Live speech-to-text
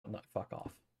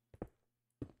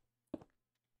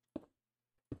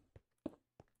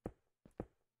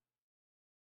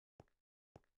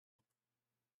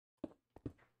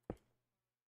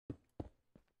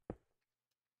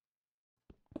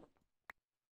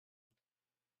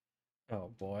Oh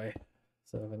boy.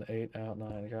 7, 8, out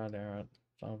 9. God damn it.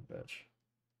 Son of a bitch.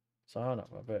 Son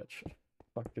of a bitch.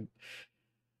 Fucking.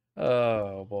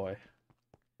 Oh boy.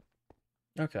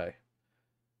 Okay.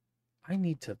 I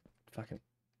need to fucking.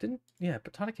 Didn't. Yeah,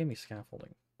 but Tonic gave me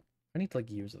scaffolding. I need to, like,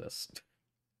 use this.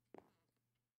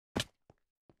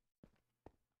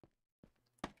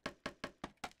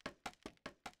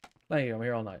 Thank you. I'm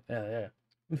here all night. Yeah, yeah.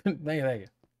 Thank you.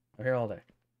 I'm here all day.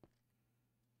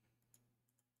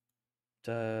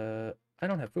 I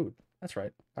don't have food. That's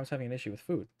right. I was having an issue with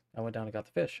food. I went down and got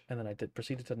the fish, and then I did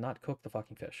proceeded to not cook the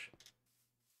fucking fish.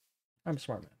 I'm a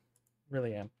smart man.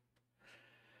 Really am.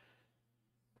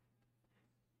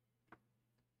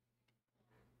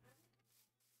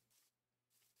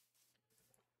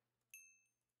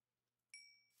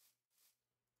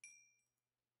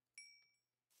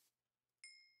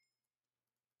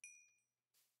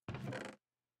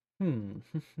 Hmm.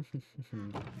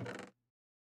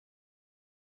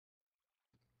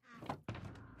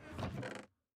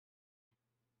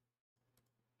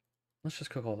 Let's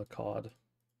just cook all the cod.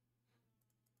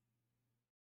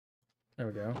 There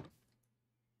we go.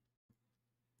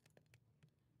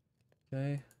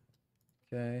 Okay.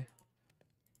 Okay.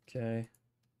 Okay.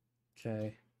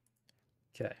 Okay.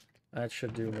 Okay. That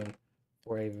should do me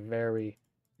for a very,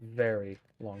 very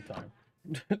long time.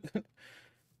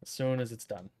 As soon as it's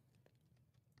done.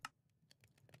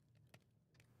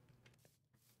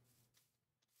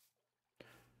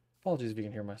 Apologies if you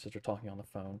can hear my sister talking on the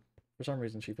phone. For some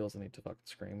reason, she feels the need to fucking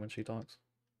scream when she talks.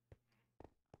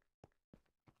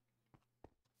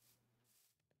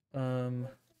 Um,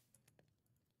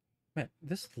 Man,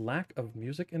 this lack of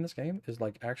music in this game is,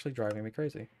 like, actually driving me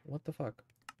crazy. What the fuck?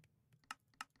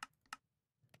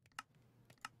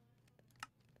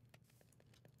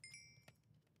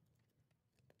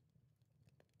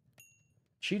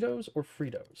 Cheetos or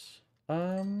Fritos?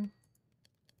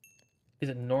 Is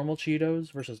it normal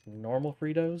Cheetos versus normal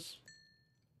Fritos?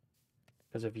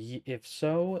 Because if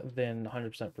so, then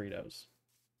 100% Fritos.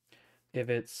 If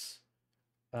it's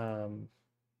um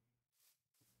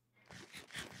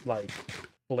like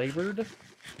flavored,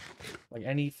 like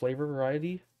any flavor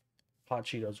variety, Hot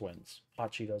Cheetos wins.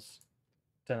 Hot Cheetos,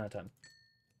 10 out of 10.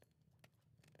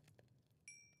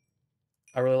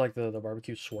 I really like the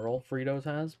barbecue swirl Fritos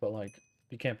has, but, like,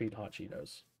 you can't beat Hot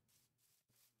Cheetos.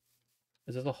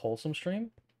 Is this a wholesome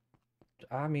stream?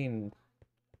 I mean,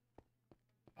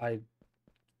 I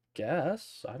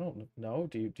guess. I don't know.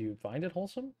 Do you find it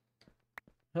wholesome?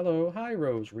 Hello, hi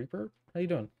Rose Reaper. How you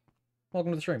doing?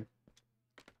 Welcome to the stream.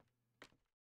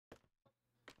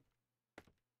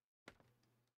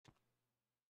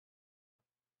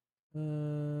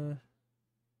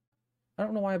 I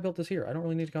don't know why I built this here. I don't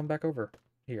really need to come back over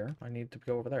here. I need to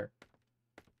go over there.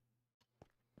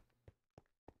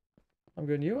 I'm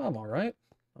good. And you? I'm all right.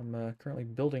 I'm currently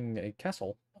building a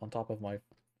castle on top of my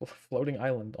floating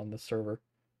island on this server.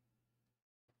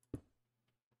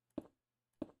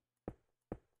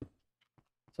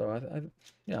 So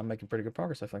yeah, I'm making pretty good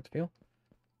progress, I think, to feel.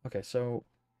 Okay, so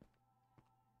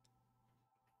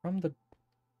from the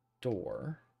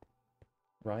door,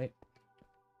 right?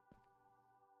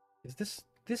 This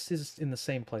is in the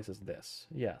same place as this?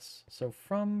 Yes. So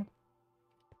from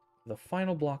the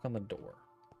final block on the door,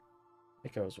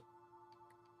 it goes,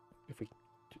 if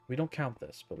we don't count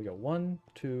this, but we go 1,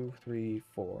 2, 3,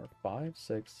 4, 5,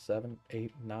 6, 7,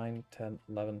 8, 9, 10,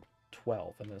 11,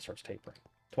 12, and then it starts tapering.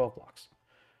 12 blocks.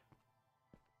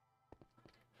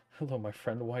 Hello, my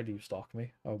friend. Why do you stalk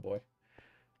me? Oh boy.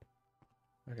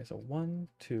 Okay, so 1,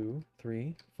 2,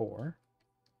 3, 4,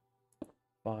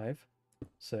 5,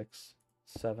 6,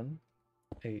 7,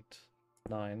 8,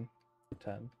 9,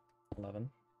 10, 11,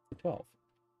 12.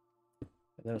 And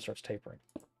then it starts tapering.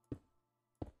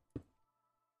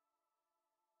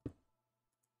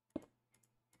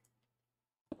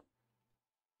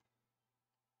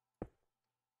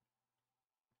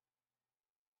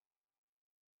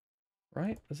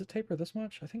 Right? Does it taper this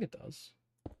much? I think it does.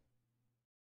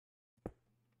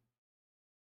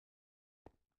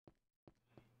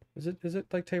 Is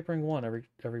it like tapering one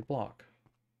every block?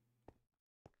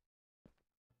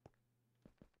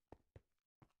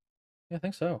 Yeah, I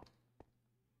think so.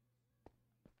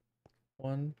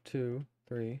 1, 2,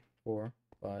 3, 4,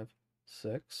 5,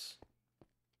 6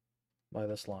 by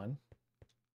this line.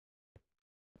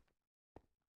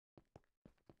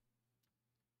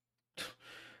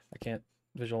 I can't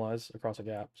visualize across a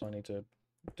gap, so I need to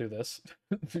do this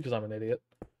because I'm an idiot.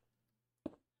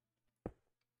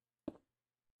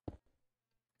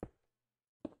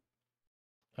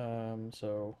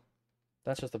 So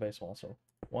that's just the base wall. So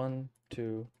 1,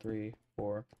 2, 3,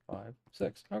 4, 5,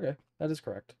 6. Okay, that is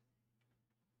correct.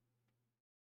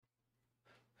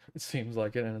 It seems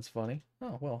like it, and it's funny.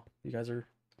 Oh, well, you guys are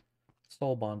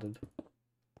soul bonded.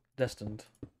 Destined.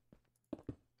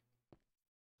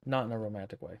 Not in a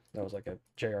romantic way. That was like a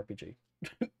JRPG.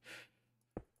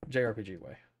 JRPG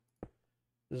way.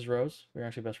 This is Rose. We're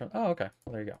actually best friends. Oh, okay.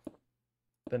 Well, there you go.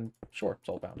 Then, sure,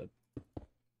 soul bounded.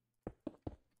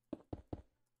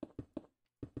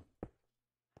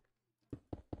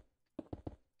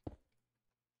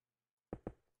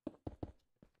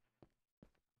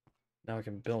 Now I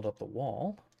can build up the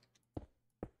wall.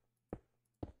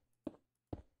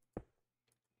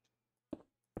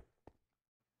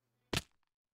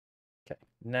 Okay,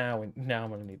 now I'm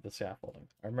gonna need the scaffolding.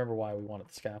 I remember why we wanted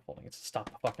the scaffolding. It's to stop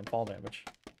the fucking fall damage.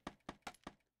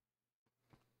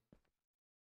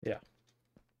 Yeah.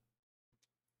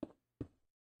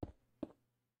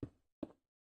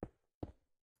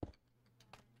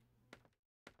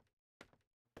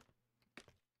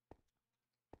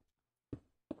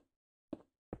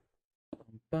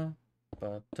 Ba,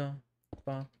 ba, da,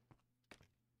 ba.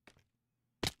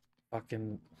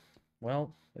 Fucking,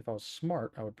 well, if I was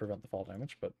smart, I would prevent the fall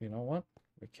damage, but you know what?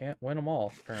 We can't win them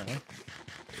all, apparently.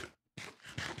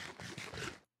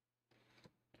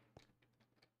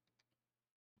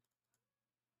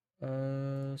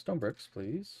 Stone bricks,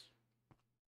 please.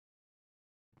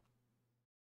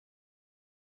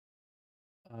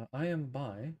 I am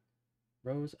by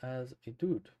Rose as a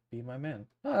dude. Be my man.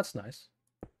 Oh, that's nice.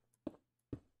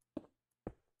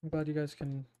 I'm glad you guys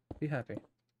can be happy.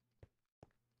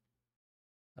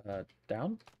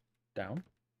 Down? Down.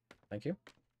 Thank you.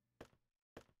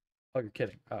 Oh, you're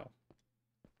kidding. Oh.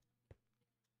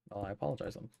 Well, I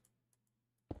apologize then.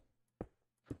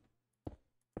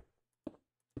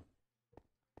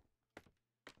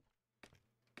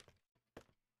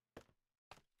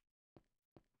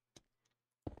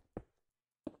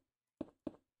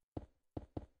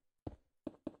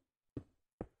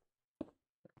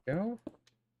 There we go.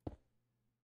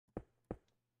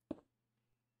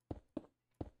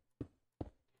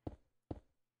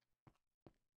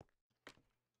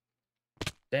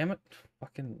 Damn it.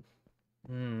 Fucking...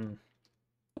 I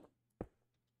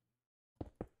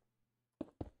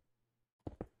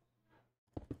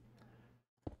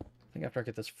think after I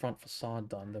get this front facade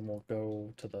done, then we'll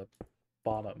go to the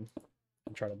bottom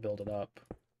and try to build it up.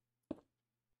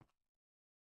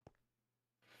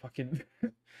 Fucking...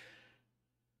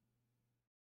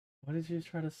 What did you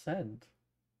try to send?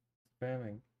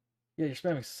 Spamming. Yeah, you're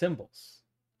spamming symbols.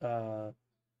 I don't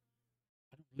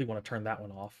really want to turn that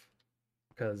one off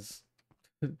because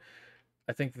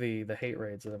I think the hate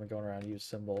raids that have been going around use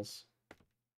symbols.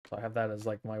 So I have that as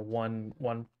like my one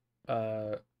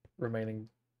remaining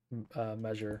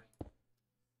measure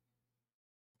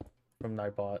from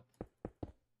Nightbot.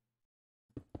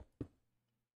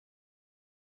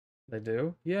 They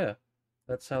do? Yeah.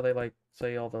 That's how they like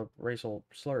say all the racial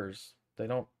slurs. They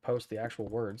don't post the actual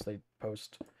words, they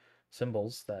post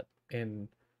symbols that in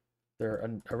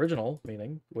their original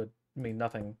meaning would mean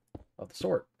nothing of the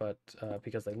sort, but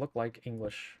because they look like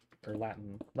English or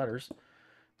Latin letters,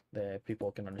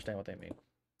 people can understand what they mean.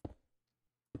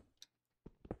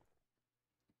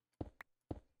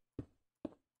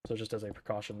 So just as a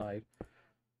precaution, I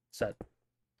set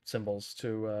symbols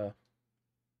to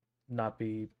not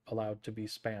be allowed to be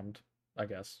spammed, I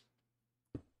guess.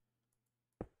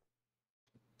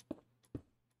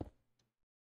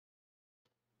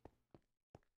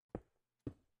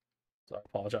 So I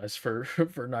apologize for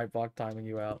for Nightblock timing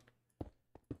you out.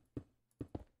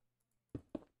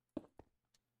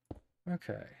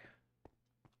 Okay.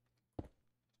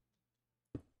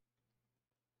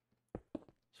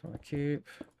 Just want to keep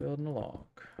building along.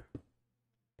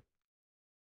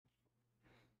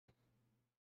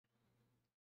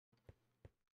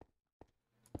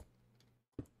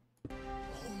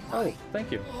 Oh, thank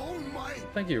you.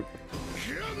 Thank you,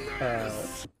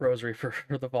 Rosary, for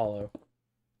the follow.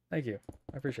 Thank you.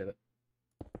 I appreciate it.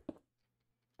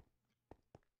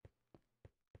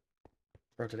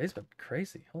 Bro, today's been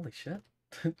crazy. Holy shit.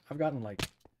 I've gotten like,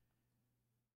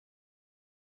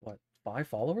 what, 5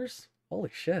 followers? Holy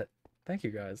shit. Thank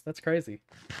you guys. That's crazy.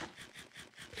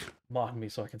 Mod me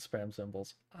so I can spam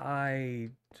symbols.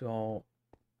 I don't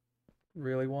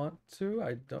really want to.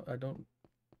 I don't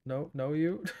know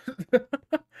you.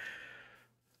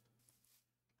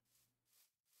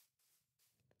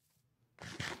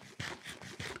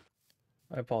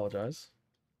 I apologize.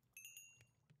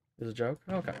 Is it a joke?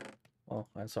 Okay. Well,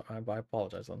 I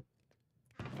apologize then.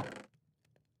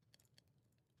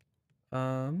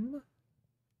 I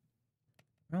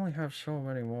only have so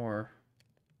many more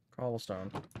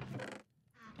cobblestone.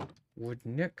 Would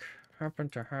Nick happen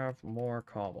to have more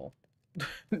cobble?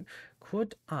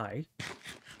 Could I,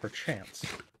 perchance,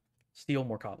 steal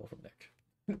more cobble from Nick?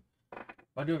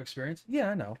 I do have experience? Yeah,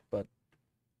 I know, but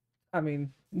I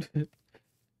mean,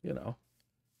 you know,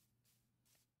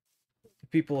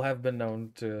 people have been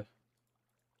known to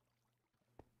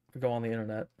go on the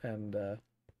internet and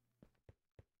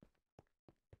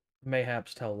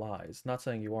mayhaps tell lies. Not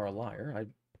saying you are a liar. I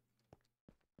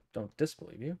don't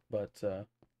disbelieve you, but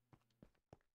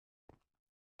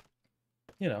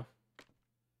you know,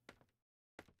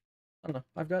 I don't know.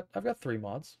 I've got 3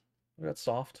 mods. I've got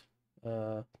Soft,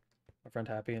 my friend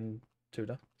Happy, and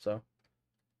Tuda. So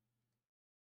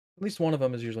at least one of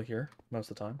them is usually here most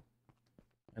of the time.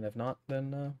 And if not,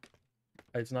 then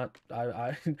it's not.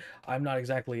 I'm not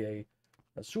exactly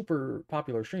a super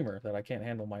popular streamer that I can't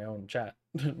handle my own chat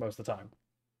most of the time.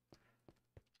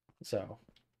 So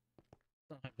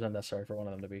it's not unnecessary for one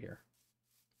of them to be here.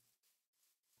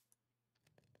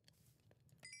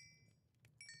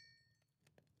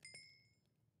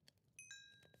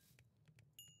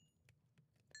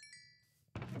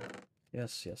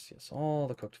 Yes, yes, yes. All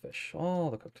the cooked fish. All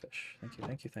the cooked fish. Thank you,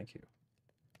 thank you, thank you.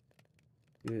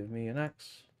 Give me an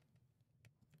axe.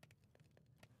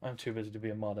 I'm too busy to be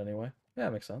a mod anyway. Yeah,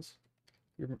 that makes sense.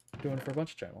 You're doing it for a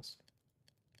bunch of channels.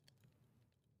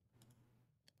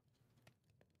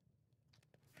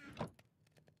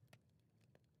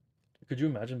 Could you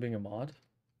imagine being a mod?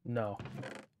 No.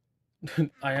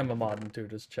 I am a mod in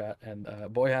Tuda's chat, and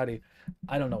boy howdy,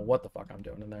 I don't know what the fuck I'm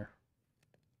doing in there.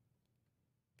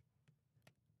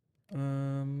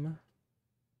 Um,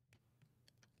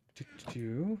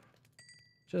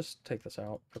 just take this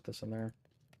out, put this in there,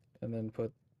 and then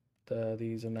put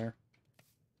these in there.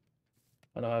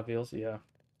 I know how it feels. Yeah,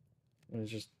 and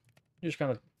it's just you're just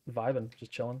kind of vibing,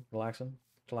 just chilling, relaxing,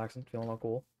 feeling all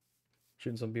cool,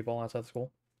 shooting some people outside the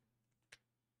school.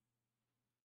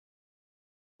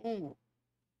 Ooh,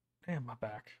 damn my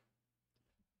back.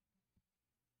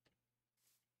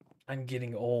 I'm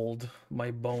getting old.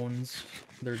 My bones,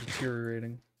 they're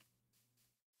deteriorating.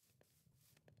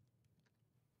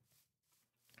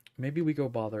 Maybe we go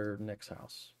bother Nick's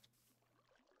house.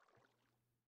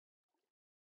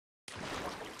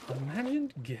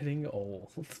 Imagine getting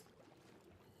old.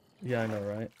 Yeah, I know,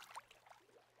 right?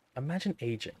 Imagine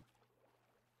aging.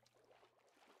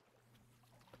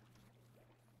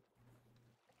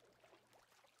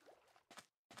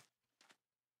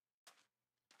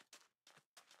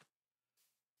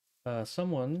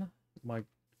 Someone, my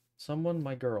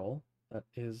girl, that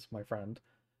is my friend,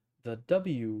 the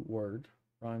W word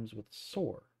rhymes with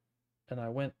sore, and I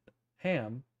went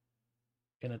ham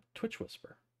in a Twitch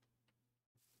whisper.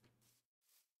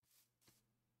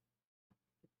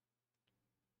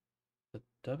 The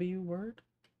W word?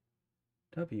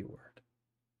 W word.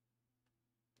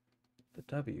 The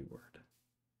W word.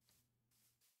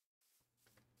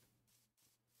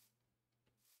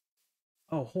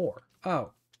 Oh, whore.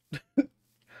 Oh.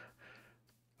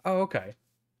 Oh, okay.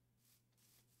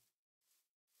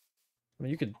 I mean,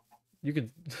 you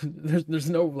could, there's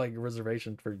no, like,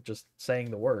 reservation for just saying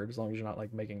the word, as long as you're not,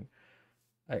 like, making,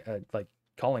 like,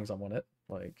 calling someone it,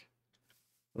 like,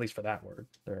 at least for that word.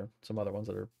 There are some other ones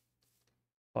that are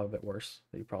probably a bit worse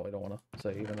that you probably don't want to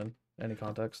say even in any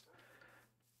context.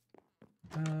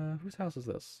 Whose house is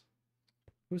this?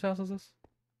 Whose house is this?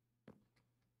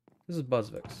 This is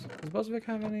Buzzvik's. Does Buzzvik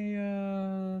have any,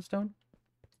 stone?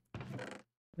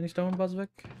 Any stone, Buzzvik?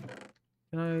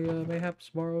 Can I,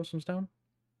 mayhaps borrow some stone?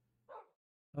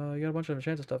 You got a bunch of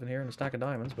enchanted stuff in here and a stack of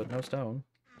diamonds, but no stone.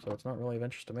 So it's not really of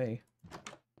interest to me.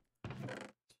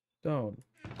 Stone.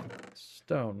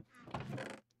 Stone.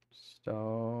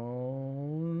 Stone.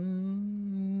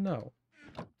 No.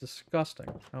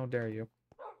 Disgusting. How dare you.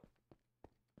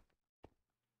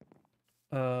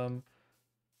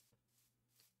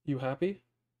 You happy?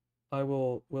 I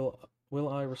will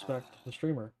I respect the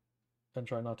streamer and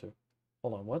try not to.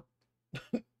 Hold on, what?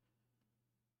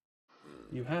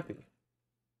 You happy?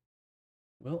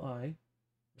 Will I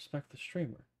respect the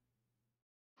streamer?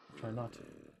 Try not to.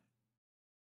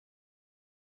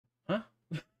 Huh?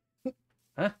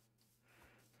 Huh?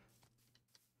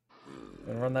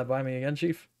 Gonna run that by me again,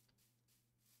 Chief?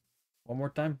 One more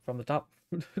time from the top.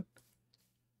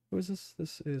 Who is this?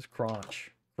 This is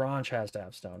Crunch. Crunch has to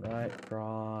have stone, right?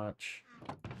 Crunch.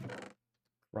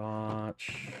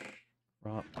 Crunch.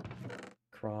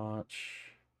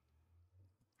 Crunch.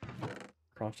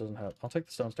 Crunch doesn't have... I'll take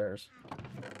the stone stairs. I'll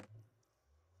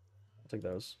take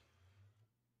those.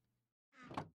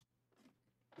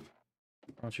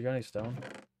 Crunch, you got any stone?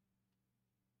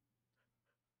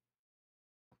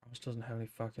 Crunch doesn't have any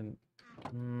fucking...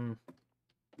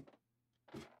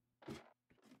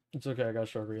 It's okay, I got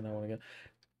Shark in that one again.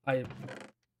 I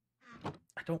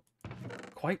don't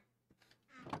quite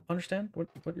understand what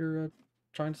you're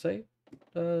trying to say,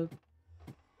 uh,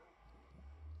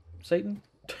 Satan.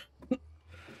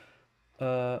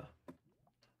 uh,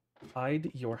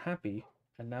 I'd you're happy,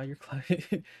 and now you're clapping.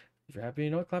 If you're happy,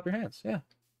 you know what? Clap your hands. Yeah.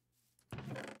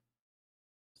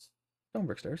 Stone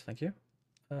brick stairs, thank you.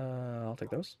 I'll take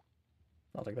those.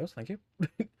 I'll take those, thank you.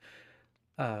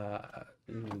 uh,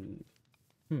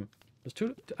 hmm. Does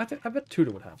Tuda? I bet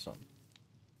Tuda would have some.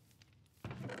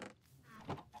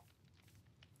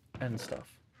 And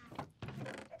stuff.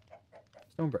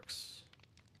 Stone bricks.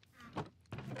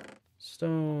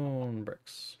 Stone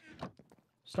bricks.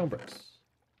 Stone bricks.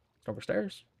 Stone brick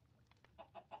stairs.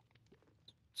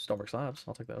 Stone brick slabs.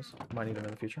 I'll take those. Might need them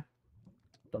in the future.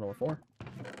 Don't know what for.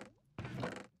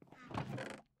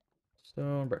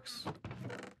 Stone bricks.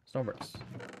 Stone bricks.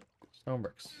 Stone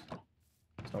bricks.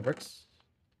 Stone bricks.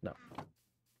 No.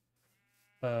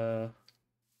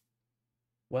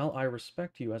 Well, I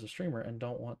respect you as a streamer and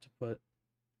don't want to put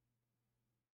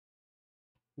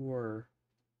poor.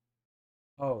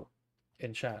 Oh,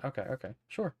 in chat. Okay, okay,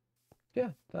 sure.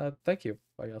 Yeah. Thank you.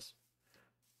 I guess.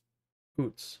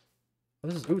 Oots. Oh,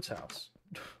 this is Oots' house.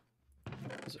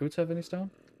 Does Oots have any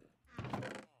stone?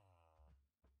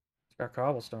 He's got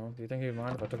cobblestone. Do you think he'd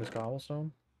mind if I took his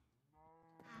cobblestone?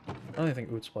 I don't even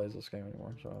think Oots plays this game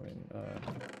anymore, so I mean,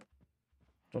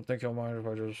 don't think he'll mind if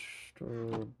I just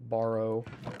borrow,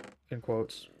 in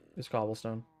quotes, his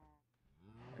cobblestone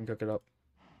and cook it up.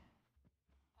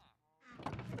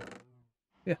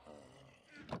 Yeah.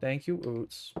 Thank you,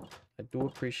 Oots. I do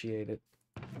appreciate it.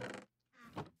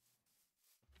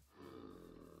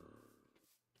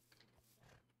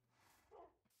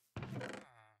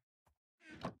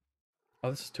 Oh,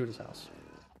 this is Tuta's house.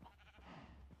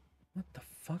 What the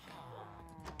fuck?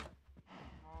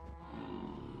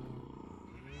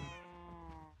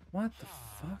 What the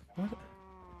fuck? What?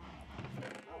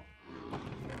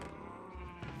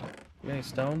 You got any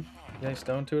stone? You got any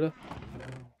stone, Tuta?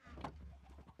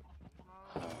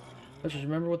 Just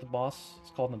remember what the boss is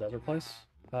called in the desert place?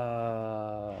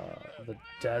 The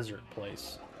desert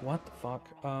place. What the fuck?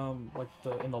 Like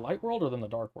in the light world or in the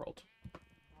dark world?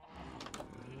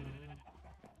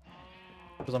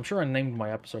 Because I'm sure I named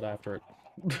my episode after it.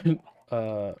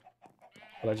 uh,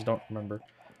 but I just don't remember.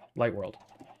 Light world.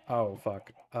 Oh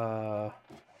fuck. Light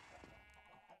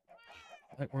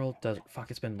world, desert. Fuck,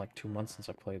 it's been like 2 months since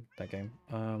I played that game.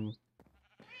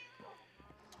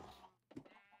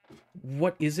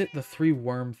 What is it? The 3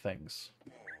 worm things.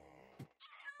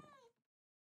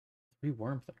 3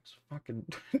 worm things. Fucking.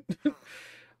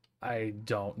 I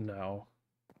don't know.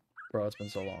 Bro, it's been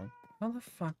so long. How the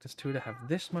fuck does Tuda have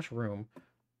this much room,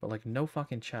 but like no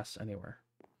fucking chests anywhere?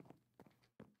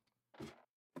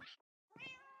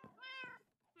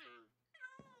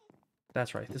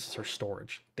 That's right, this is her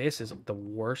storage. This is the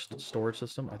worst storage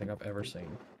system I think I've ever seen.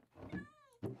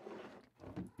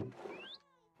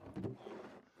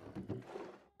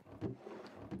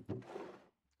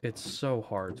 It's so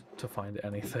hard to find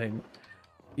anything.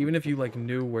 Even if you like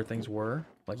knew where things were,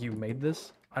 like you made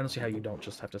this, I don't see how you don't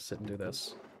just have to sit and do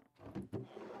this.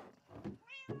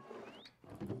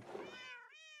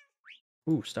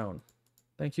 Ooh, stone.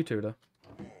 Thank you, Tuda.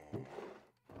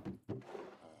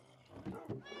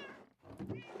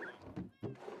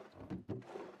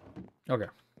 Okay.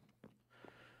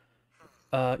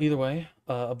 Either way,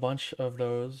 a bunch of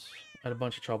those, I had a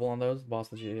bunch of trouble on those, the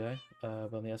boss of the GA,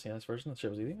 but on the SNES version, that shit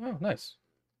was easy. Oh, nice.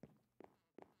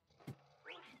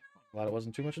 Glad it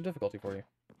wasn't too much of difficulty for you.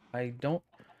 I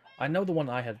know the one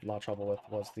I had a lot of trouble with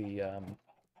was the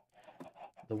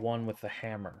one with the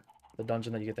hammer. The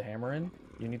dungeon that you get the hammer in,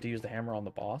 you need to use the hammer on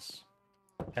the boss,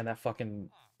 and that fucking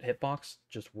hitbox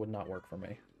just would not work for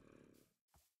me.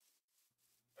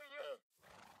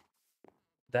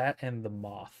 That and the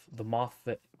moth. The moth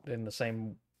that in the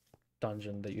same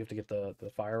dungeon that you have to get the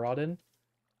fire rod in.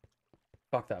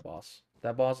 Fuck that boss.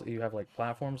 That boss, you have like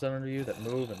platforms that are under you that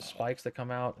move and spikes that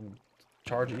come out and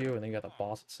charge at you, and then you got the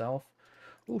boss itself.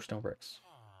 Ooh, stone bricks.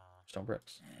 Stone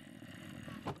bricks.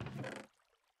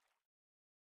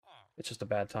 It's just a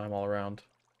bad time all around.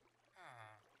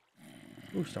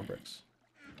 Ooh, stone bricks.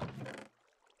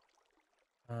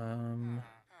 Um,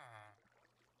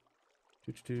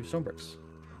 stone bricks.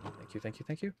 Thank you, thank you,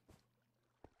 thank you.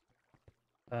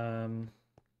 Fell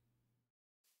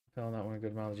on that one a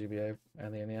good amount of the GBA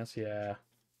and the NES. Yeah.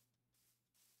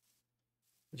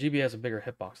 The GBA has a bigger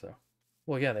hitbox though.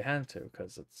 Well, yeah, they had to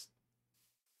because it's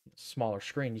a smaller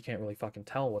screen. You can't really fucking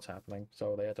tell what's happening,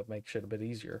 so they had to make shit a bit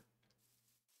easier.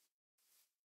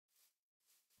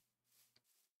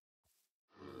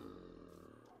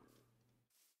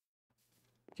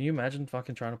 Can Can you imagine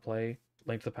fucking trying to play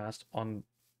Link to the Past on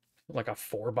like a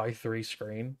 4x3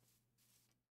 screen?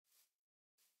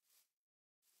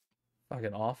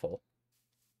 Fucking awful.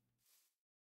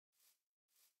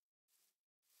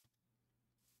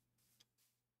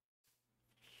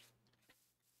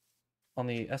 On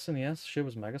the SNES, shit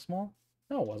was mega small?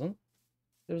 No, it wasn't.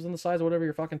 It was in the size of whatever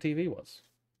your fucking TV was.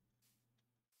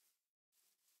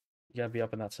 You gotta be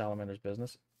up in that salamander's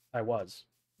business. I was.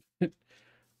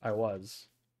 I was.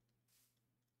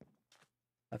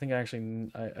 I think I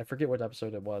actually, I forget what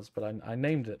episode it was, but I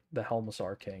named it the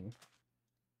Helmasaur King.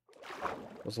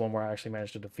 It was the one where I actually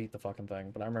managed to defeat the fucking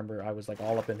thing. But I remember I was like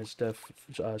all up in his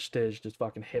stitch, just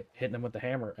fucking hitting him with the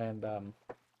hammer, and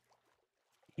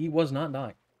he was not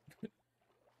dying.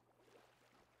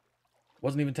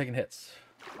 Wasn't even taking hits.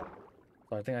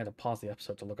 So I think I had to pause the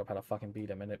episode to look up how to fucking beat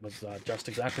him, and it was just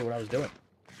exactly what I was doing.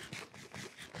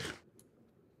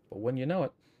 But when you know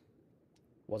it,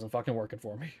 wasn't fucking working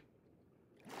for me.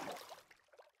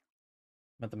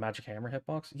 Meant the magic hammer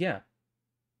hitbox? Yeah.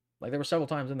 Like, there were several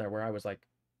times in there where I was like,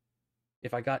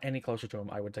 if I got any closer to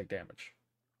him, I would take damage.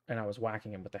 And I was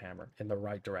whacking him with the hammer in the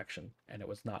right direction, and it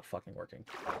was not fucking working.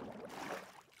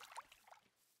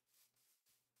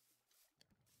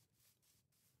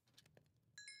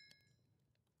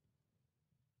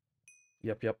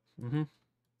 Yep. Mm-hmm.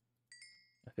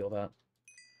 I feel that.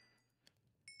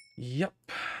 Yep.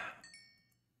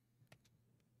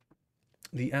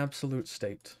 The absolute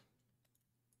state.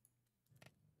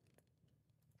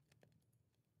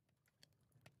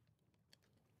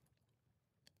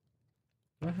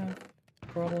 Do I have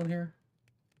Crawdle in here?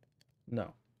 No.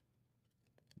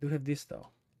 I do have this, though.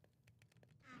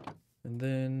 And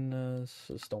then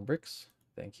stone bricks.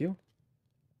 Thank you.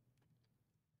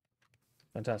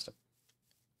 Fantastic.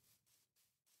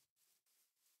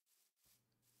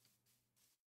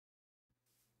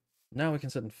 Now we can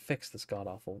sit and fix this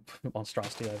god-awful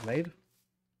monstrosity I've made.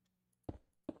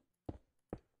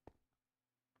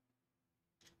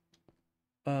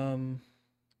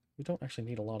 We don't actually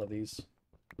need a lot of these.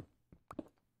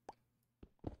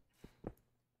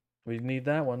 We need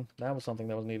that one. That was something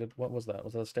that was needed. What was that?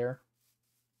 Was that a stair?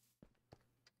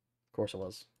 Of course it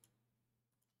was.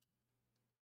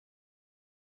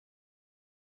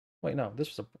 Wait, no.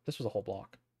 This was a whole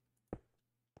block.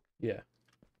 Yeah.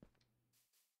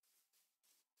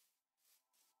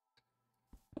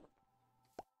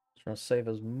 Just gonna save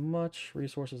as much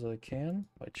resources as I can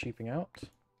by cheaping out.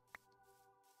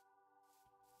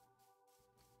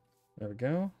 There we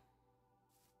go.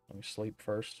 Let me sleep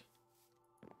first.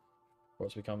 Of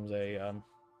course, becomes a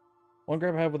one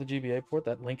grab I have with a GBA port.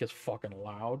 That link is fucking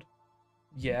loud.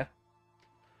 Yeah.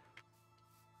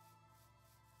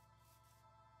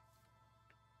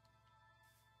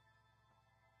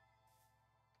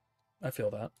 I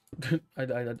feel that.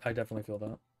 I definitely feel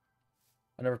that.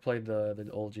 I never played the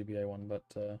old GBA one, but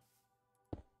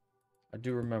I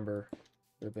do remember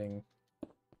there being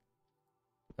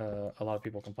a lot of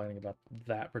people complaining about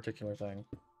that particular thing.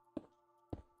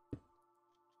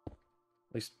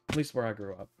 At least where I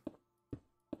grew up.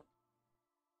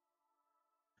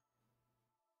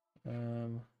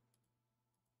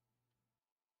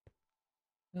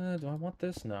 Do I want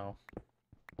this? No.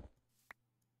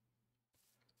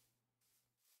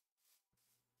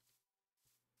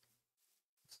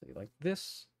 Let's see, like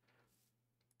this.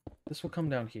 This will come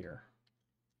down here,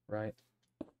 right?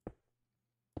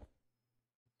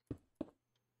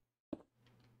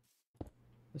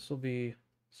 This will be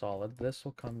solid. This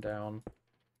will come down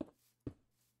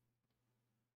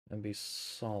and be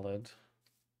solid.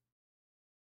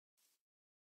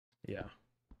 Yeah.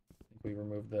 I think we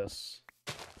remove this.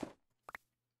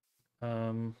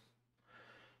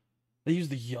 They use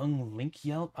the young Link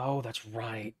yelp? Oh, that's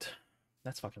right.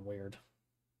 That's fucking weird.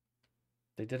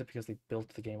 They did it because they built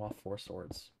the game off 4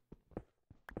 swords.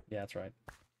 Yeah, that's right.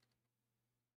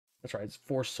 That's right, it's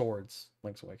 4 swords,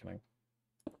 Link's Awakening.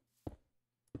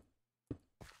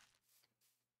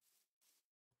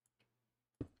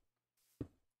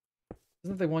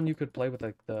 Isn't that the one you could play with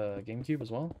like the GameCube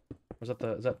as well? Or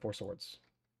is that 4 swords?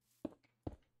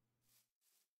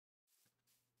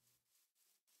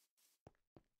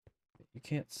 You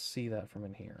can't see that from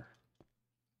in here.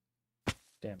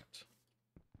 Damn it.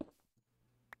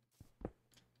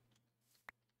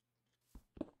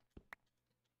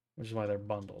 Which is why they're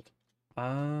bundled.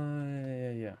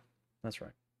 Yeah. That's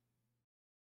right.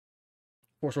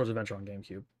 4 Swords Adventure on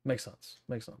GameCube. Makes sense.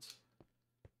 Makes sense.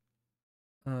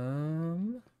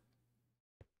 4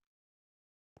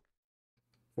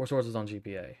 Swords is on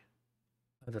GPA.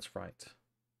 That's right.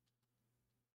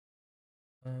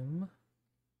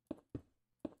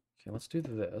 Okay, let's do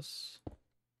this.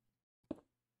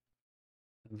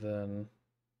 And then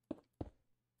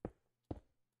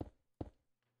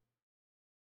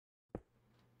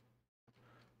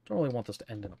don't really want this to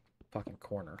end in a fucking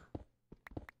corner.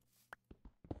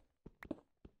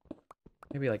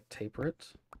 Maybe like taper it.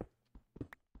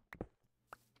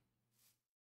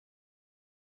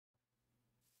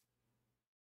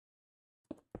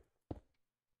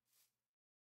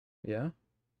 Yeah.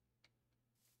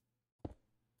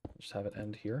 Just have it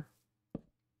end here.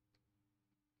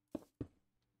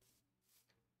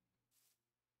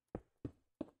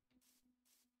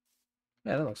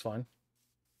 Yeah, that looks fine.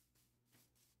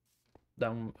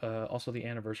 Also the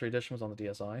anniversary edition was on the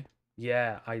DSi.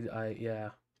 Yeah,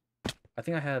 yeah. I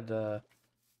think I had I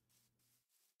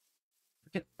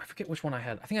forget which one I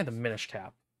had. I think I had the Minish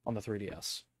Cap on the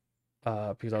 3DS.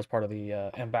 Because I was part of the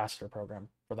ambassador program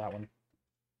for that one,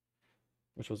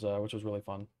 which was really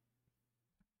fun.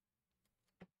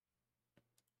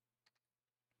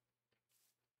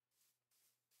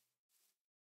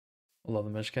 I love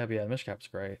the Minish Cap. Yeah, the Minish Cap's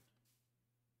great.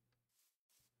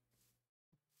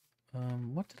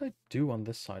 What did I do on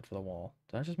this side for the wall?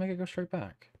 Did I just make it go straight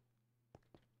back?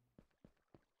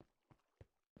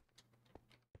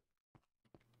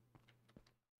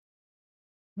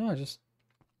 No, I just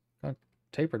kind of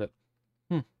tapered it.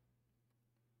 I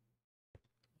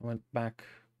went back,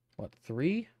 what,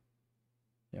 3?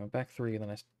 Yeah, I went back 3, and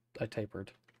then I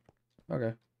tapered.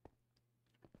 Okay.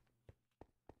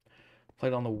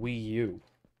 Played on the Wii U.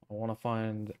 I want to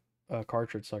find a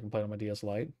cartridge so I can play it on my DS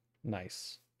Lite.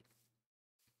 Nice.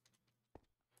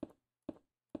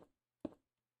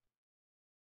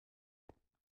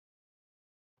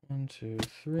 One, two,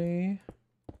 three.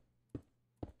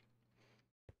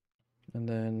 And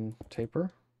then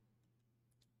taper.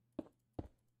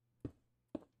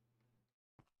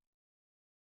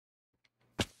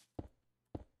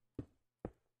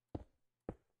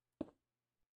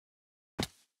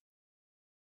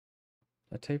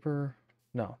 A taper.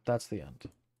 No, that's the end.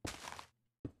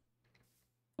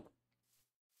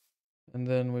 And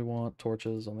then we want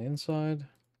torches on the inside.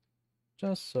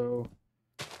 Just so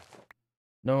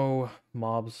no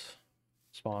mobs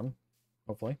spawn,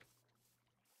 hopefully.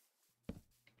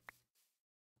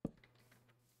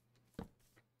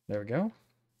 There we go.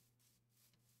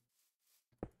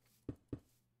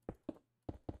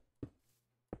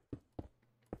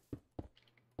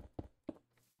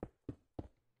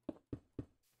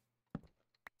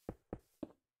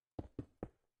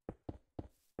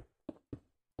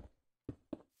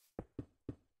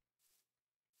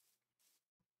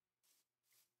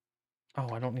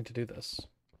 Oh, I don't need to do this.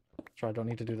 So I don't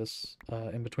need to do this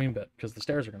in between bit because the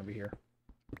stairs are going to be here.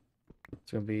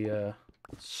 It's going to be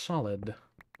solid.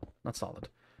 Not solid.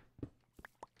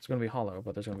 It's going to be hollow,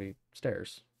 but there's going to be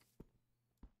stairs.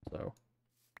 So.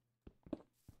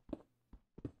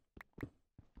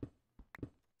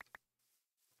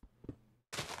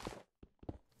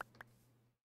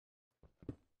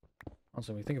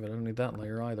 Also, when you think of it, I don't need that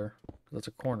layer either. Because that's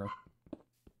a corner.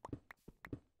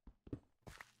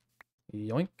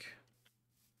 Yoink.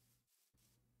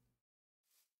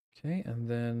 Okay, and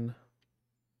then...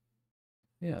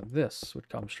 yeah, this would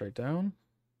come straight down.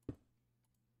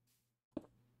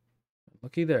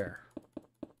 Looky there.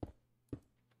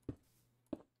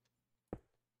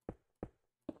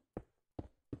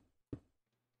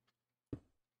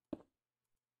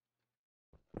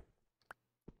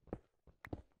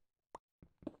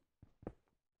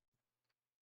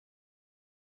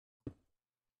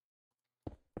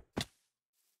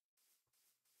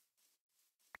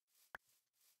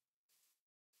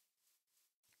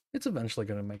 It's eventually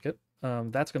going to make it.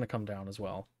 That's going to come down as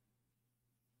well.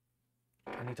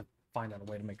 I need to find out a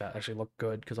way to make that actually look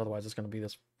good, because otherwise it's going to be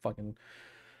this fucking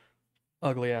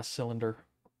ugly-ass cylinder.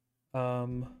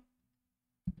 Because,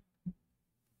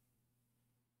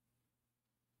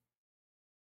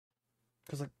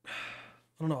 like, I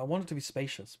don't know, I want it to be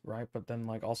spacious, right? But then,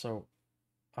 like, also,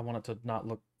 I want it to not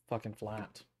look fucking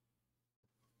flat.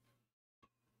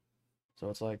 So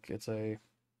it's like, it's a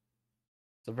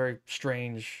very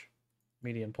strange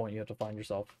median point you have to find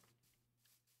yourself.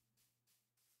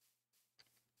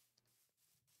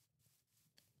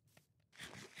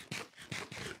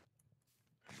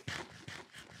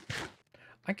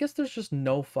 I guess there's just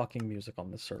no fucking music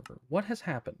on this server. What has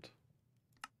happened?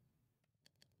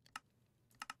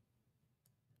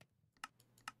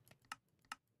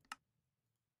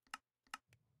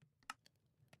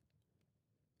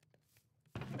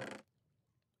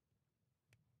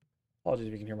 Apologies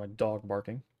if you can hear my dog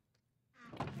barking.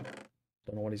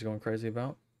 Don't know what he's going crazy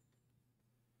about.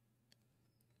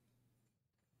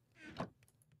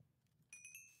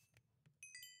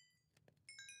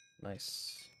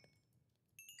 Nice.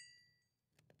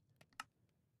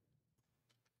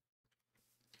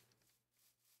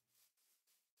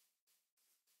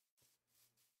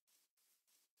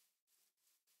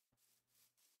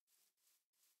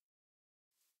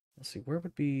 Let's see, where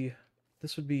would be...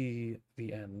 This would be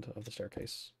the end of the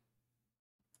staircase.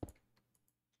 Do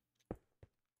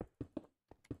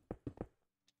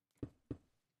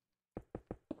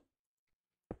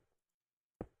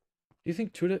you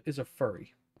think Tuda is a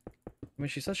furry? I mean,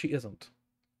 she says she isn't.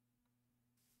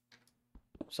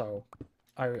 So,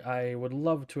 I would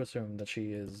love to assume that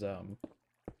she is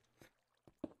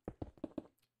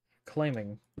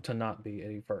claiming to not be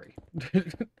a furry.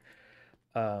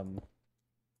 um,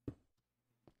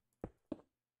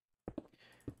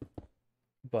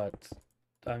 but,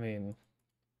 I mean,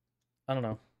 I don't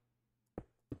know.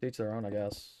 Each their own, I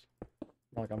guess.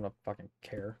 Not like I'm gonna fucking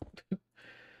care.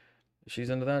 If she's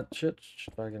into that shit,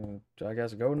 fucking, I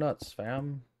guess go nuts,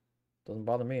 fam. Doesn't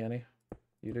bother me any.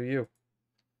 You do you.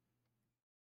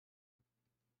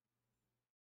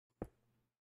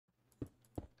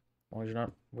 As long as you're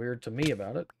not weird to me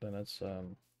about it, then it's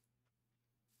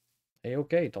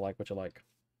a-okay to like what you like.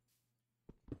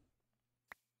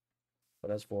 But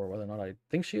as for whether or not I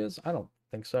think she is, I don't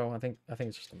think so. I think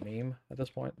it's just a meme at this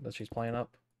point that she's playing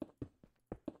up.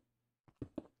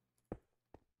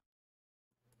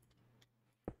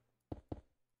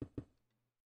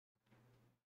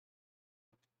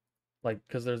 Like,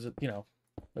 because there's a,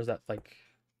 there's that like,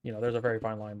 there's a very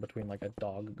fine line between like a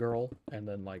dog girl and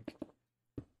then like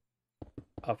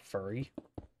a furry.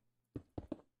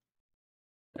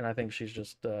 And I think she's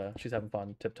just she's having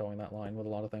fun tiptoeing that line with a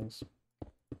lot of things.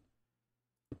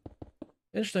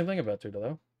 Interesting thing about Tuda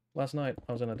though. Last night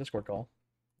I was in a Discord call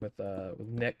with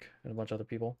Nick and a bunch of other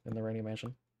people in the Rainy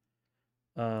Mansion.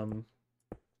 And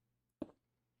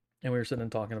we were sitting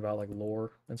and talking about like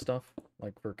lore and stuff,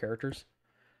 like for characters.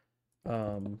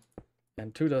 And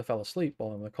Tuda fell asleep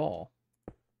while in the call.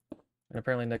 And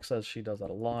apparently Nick says she does that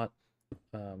a lot.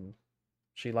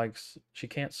 She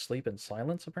can't sleep in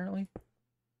silence apparently.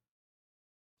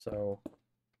 So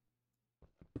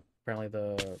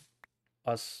apparently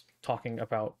us talking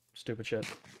about stupid shit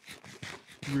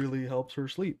really helps her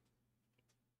sleep,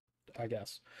 I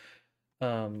guess.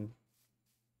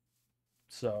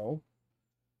 So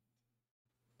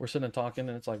we're sitting and talking,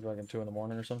 and it's like fucking 2 in the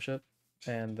morning or some shit,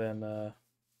 and then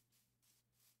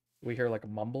we hear like a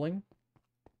mumbling.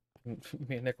 And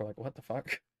me and Nick were like, "What the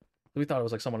fuck?" We thought it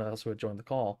was like someone else who had joined the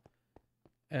call,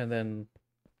 and then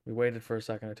we waited for a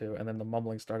second or two, and then the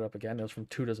mumbling started up again. It was from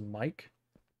Tuda's mic,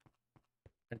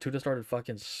 and Tuda started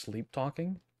fucking sleep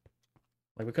talking.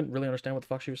 Like we couldn't really understand what the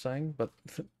fuck she was saying, but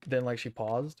then like she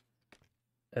paused,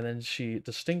 and then she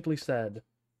distinctly said,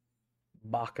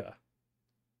 "Baka."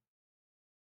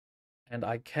 And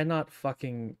I cannot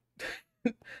fucking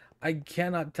I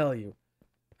cannot tell you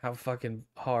how fucking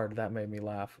hard that made me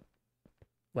laugh.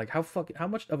 Like how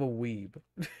much of a weeb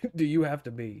do you have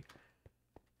to be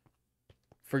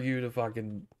for you to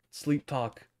fucking sleep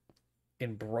talk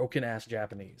in broken ass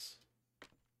Japanese?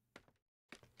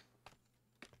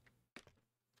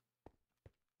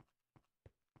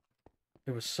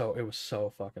 It was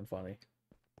so fucking funny.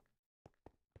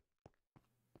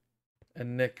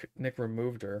 And Nick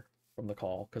removed her from the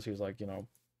call because he was like, don't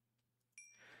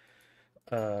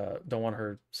want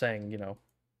her saying,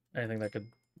 anything that could,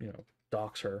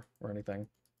 dox her or anything.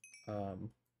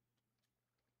 Um,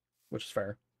 which is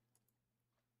fair.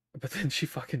 But then she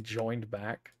fucking joined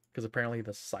back because apparently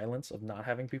the silence of not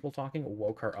having people talking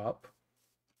woke her up.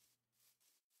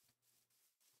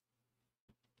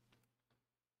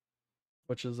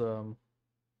 Which is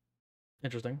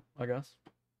interesting, I guess.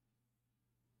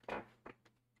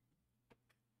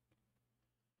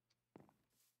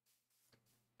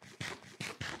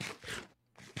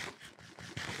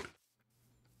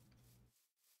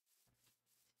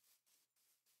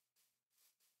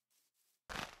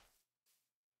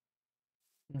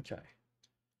 Okay.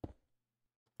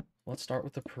 Let's start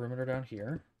with the perimeter down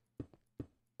here.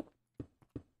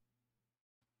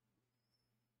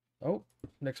 Oh,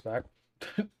 Nick's back.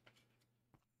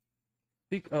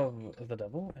 Speak of the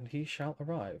devil, and he shall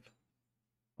arrive.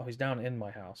 Oh, he's down in my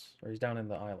house, or he's down in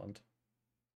the island.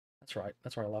 That's right.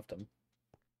 That's where I left him.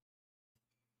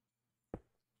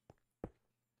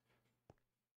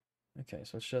 Okay,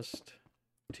 so it's just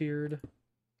tiered,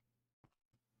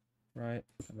 right?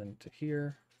 And then to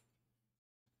here.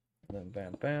 And then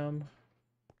bam, bam.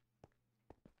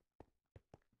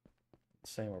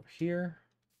 Same over here.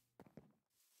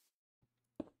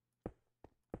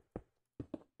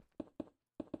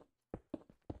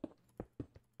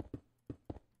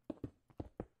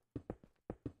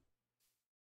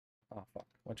 Oh, fuck.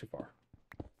 Went too far.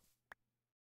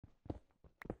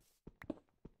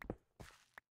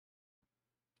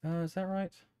 Is that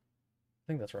right? I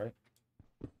think that's right.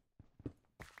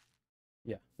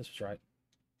 Yeah, this was right.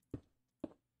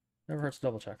 Never hurts to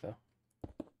double check though.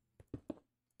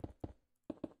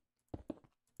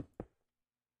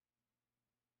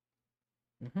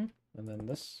 And then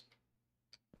this.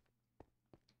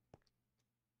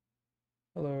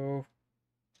 Hello.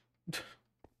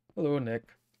 Hello, Nick.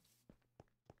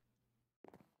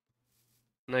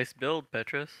 Nice build,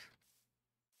 Petrus.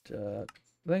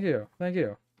 Thank you. Thank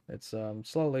you. It's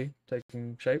slowly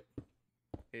taking shape.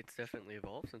 It's definitely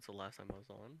evolved since the last time I was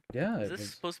on. Yeah, Is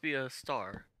this supposed to be a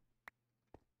star?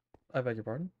 I beg your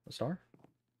pardon? A star?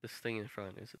 This thing in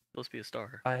front, is it supposed to be a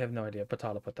star? I have no idea.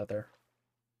 Patata put that there.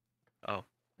 Oh,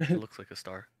 it looks like a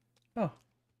star. Oh.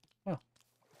 Well.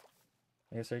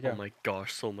 I guess there you go. Oh my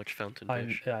gosh, so much fountain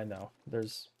fish. I know.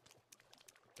 It's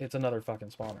another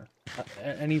fucking spawner.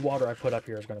 Any water I put up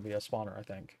here is going to be a spawner, I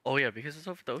think. Oh yeah, because it's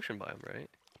over the ocean biome, right?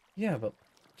 Yeah, but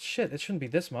shit, it shouldn't be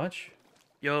this much.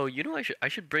 Yo, you know I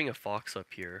should bring a fox up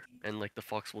here, and like the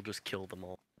fox will just kill them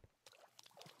all.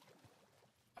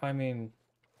 I mean,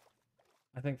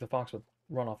 I think the fox would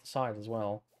run off the side as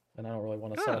well, and I don't really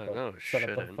want to set up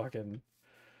a fucking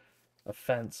a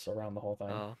fence around the whole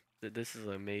thing. Oh, this is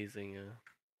an amazing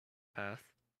path.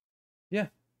 Yeah.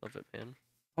 Love it, man.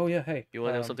 Oh yeah, hey. You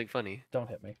want to know something funny? Don't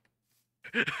hit me.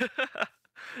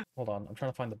 Hold on, I'm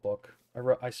trying to find the book.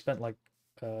 I spent like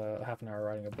half an hour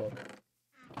writing a book.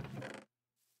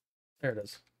 There it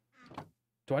is.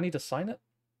 Do I need to sign it?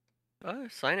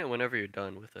 Sign it whenever you're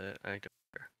done with it. I don't care.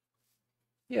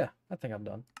 Yeah, I think I'm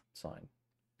done. Sign.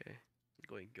 Okay,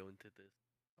 go into this.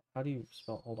 How do you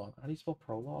spell? Hold on. How do you spell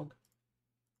prologue?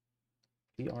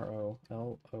 Prolo.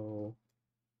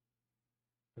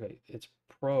 Okay, it's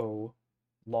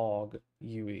prolog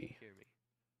UE. Hear me.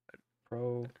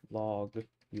 Prolog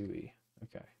UE.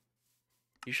 Okay.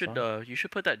 You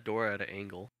should put that door at an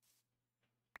angle.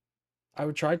 I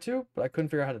would try to, but I couldn't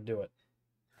figure out how to do it.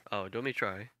 Oh, don't me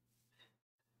try.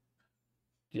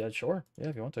 Yeah, sure. Yeah,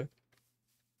 if you want to.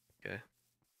 Okay.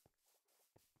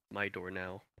 My door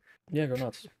now. Yeah, go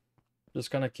nuts. Just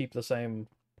gonna keep the same,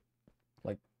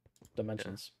 like,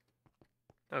 dimensions.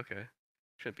 Yeah. Okay.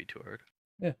 Shouldn't be too hard.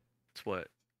 Yeah. It's what?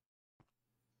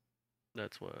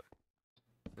 That's what?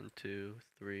 1, 2,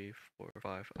 3, 4,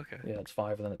 5. Okay. Yeah, it's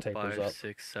 5, and then it tapers 5, up.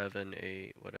 6, 7,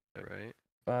 8, whatever, right?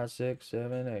 5, 6,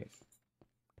 7, 8.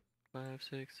 5,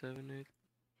 6, 7, 8.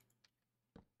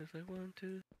 It's like 1,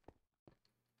 2,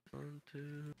 1,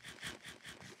 2.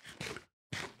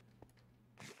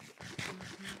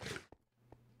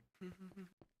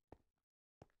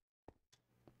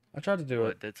 I tried to do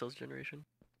it. Dead Cells Generation?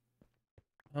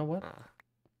 Oh, what?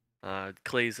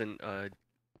 Clay's in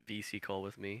VC call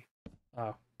with me.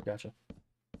 Oh, gotcha.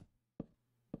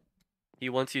 He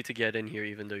wants you to get in here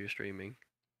even though you're streaming.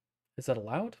 Is that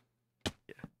allowed?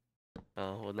 Yeah.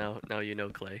 Oh, well now you know,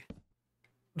 Clay.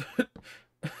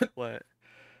 What?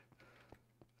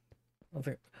 I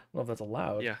don't know if that's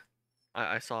allowed. Yeah.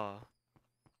 I saw.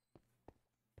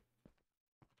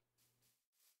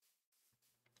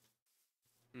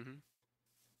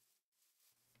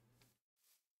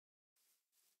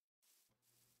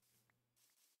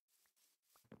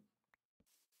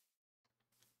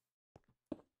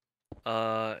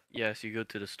 Yes, you go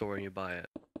to the store and you buy it.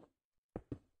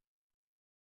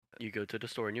 You go to the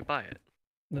store and you buy it.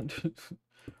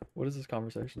 What is this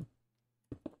conversation?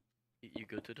 You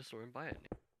go to the store and buy it.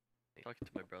 I'm talking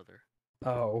to my brother.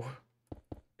 Oh.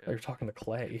 Yeah. Oh, you're talking to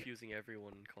Clay. Confusing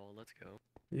everyone in call. Let's go.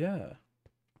 Yeah.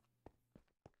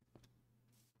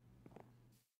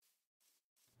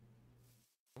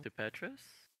 To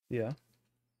Petrus? Yeah.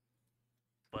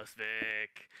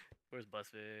 Busvik. Where's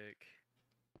Busvik?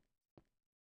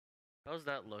 How's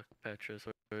that look, Petrus?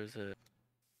 Where is it?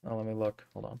 Oh, let me look.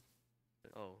 Hold on.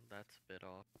 Oh, that's a bit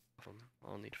off.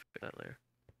 I'll need to fix that later.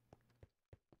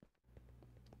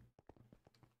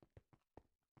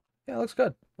 Yeah, it looks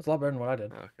good. That's a lot better than what I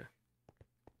did. Oh, okay.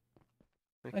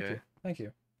 Thank you. Thank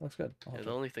you. Looks good. Yeah,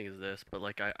 the only thing is this, but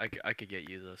like I could get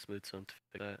you the smooth zone to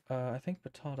fix that. I think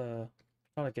Patata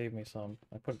gave me some.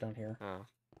 I put it down here. Oh.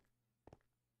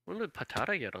 When did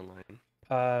Patata get online?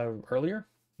 Earlier.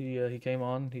 He came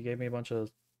on. He gave me a bunch of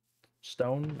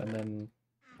stone, and then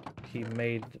he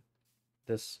made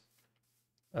this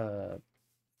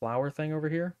flower thing over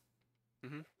here.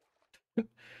 Mm-hmm.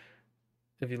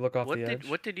 If you look off the edge.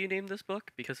 What did you name this book?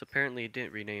 Because apparently you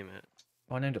didn't rename it.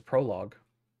 Oh, I named it Prologue.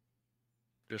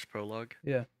 Just Prologue?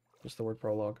 Yeah, just the word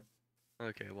Prologue.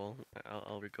 Okay, well,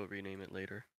 I'll go rename it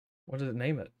later. What did it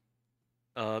name it?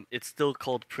 It's still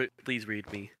called Please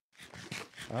Read Me.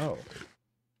 Oh.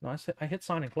 No, I hit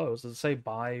sign and close. Does it say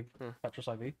by Petrus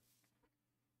IV?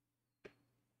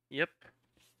 Yep.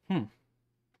 Oh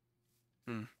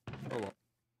well.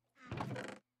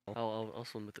 I'll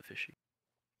swim with the fishy.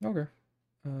 Okay.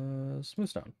 Smooth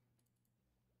stone.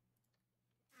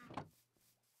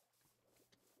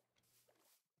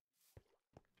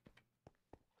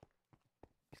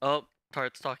 Oh,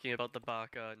 Tart's talking about the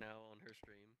baka now on her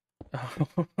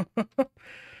stream.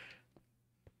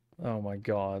 Oh my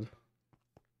god.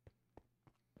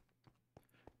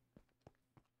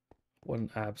 What an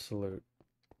absolute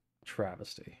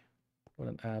travesty. What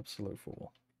an absolute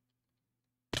fool.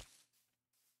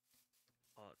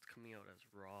 Oh, it's coming out as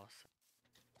Ross.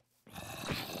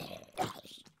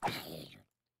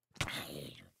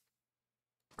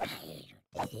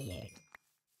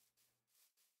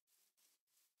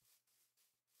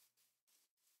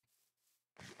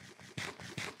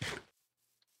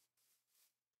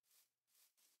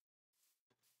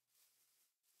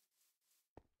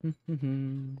 Well,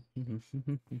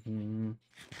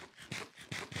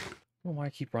 why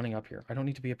I keep running up here? I don't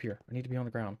need to be up here. I need to be on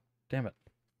the ground. Damn it.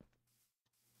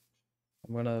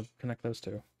 I'm gonna connect those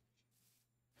two.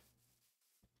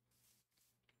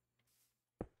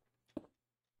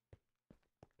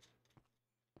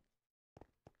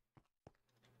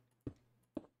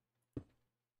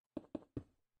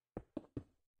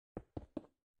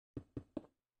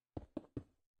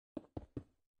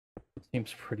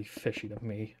 Seems pretty fishy to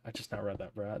me. I just now read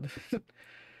that, Brad.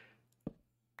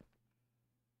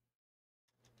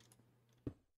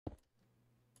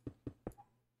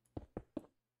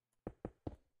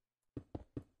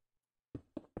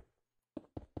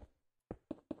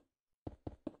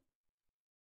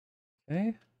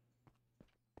 Okay.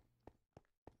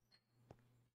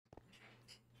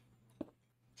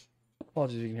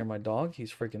 Apologies if you can hear my dog.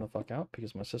 He's freaking the fuck out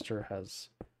because my sister has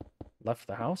left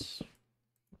the house.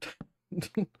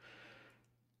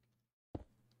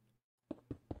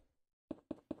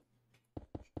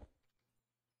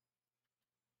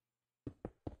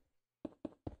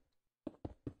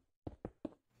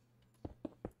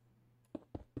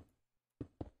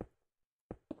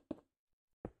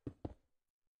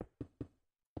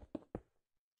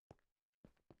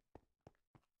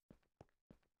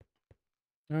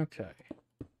 Okay.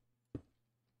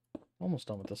 Almost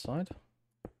done with this side.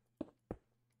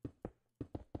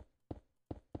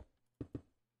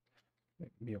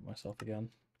 Mute myself again.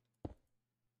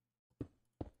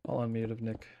 I'll unmute if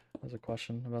Nick has a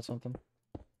question about something.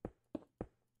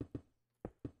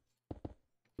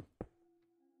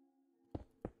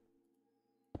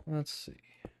 Let's see.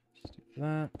 Just do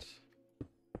that.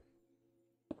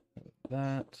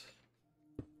 That.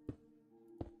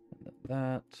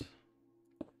 That.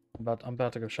 I'm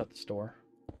about to go shut this door.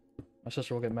 My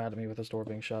sister will get mad at me with this door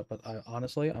being shut, but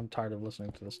honestly, I'm tired of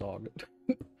listening to this dog.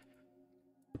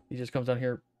 He just comes down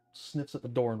here, sniffs at the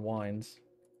door, and whines.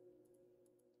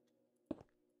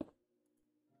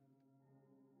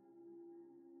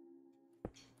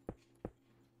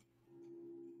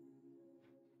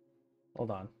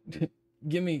 Hold on.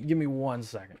 give me 1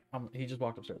 second. He just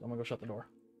walked upstairs. I'm gonna go shut the door.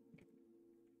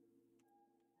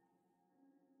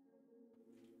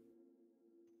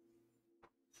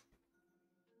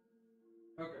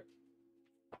 Okay.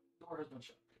 Door has been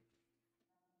shut.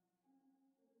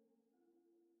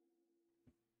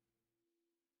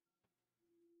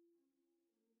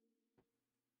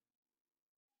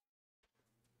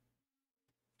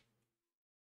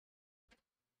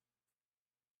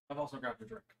 I've also grabbed a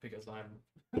drink because I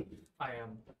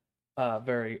am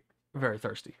very, very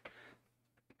thirsty.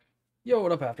 Yo,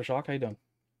 what up, Aftershock? How you doing?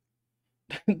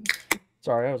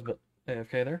 Sorry, I was a bit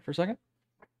AFK there for a second.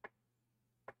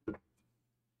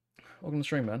 Welcome to the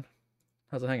stream, man.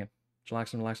 How's it hanging?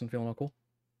 Relaxing, feeling all cool?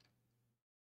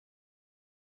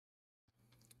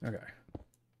 Okay.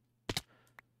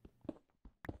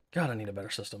 God, I need a better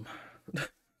system.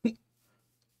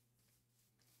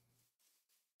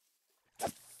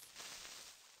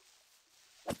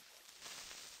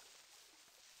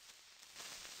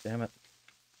 Damn it.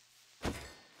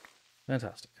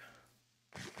 Fantastic.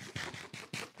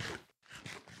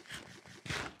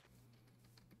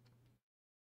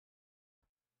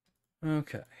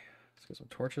 Okay. Let's get some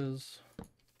torches.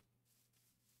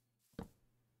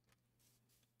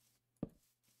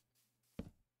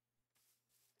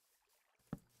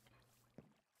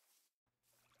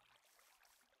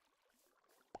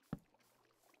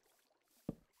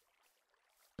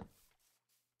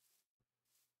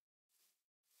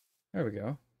 There we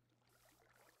go.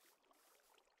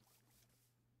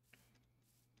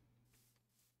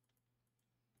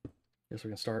 Guess we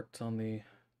can start on the...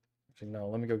 Actually, no,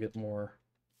 let me go get more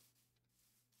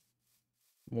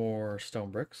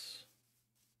stone bricks.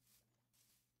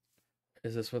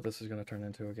 Is this what this is going to turn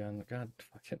into again? God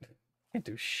fucking... Can't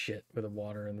do shit with the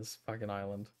water in this fucking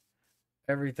island.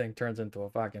 Everything turns into a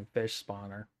fucking fish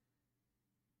spawner.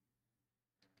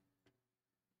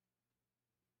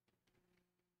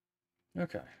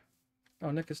 Okay.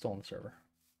 Oh, Nick is still on the server.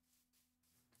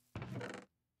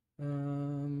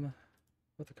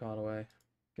 Put the cod away.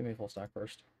 Give me a full stack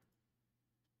first.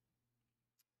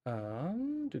 I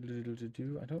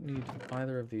don't need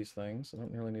either of these things. I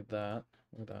don't really need that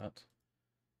or that.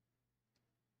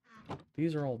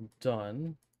 These are all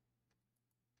done.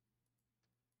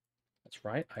 That's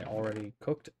right. I already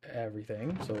cooked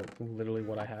everything, so literally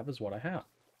what I have is what I have.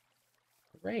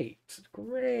 Great,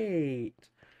 great.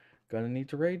 Gonna need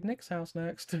to raid Nick's house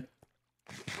next.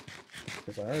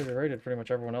 Because I already raided pretty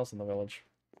much everyone else in the village.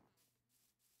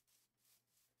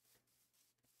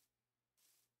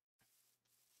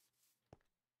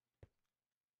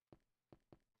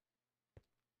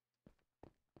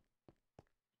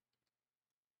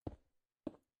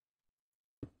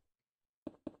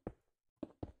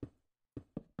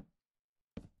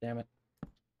 Damn it.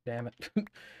 Damn it.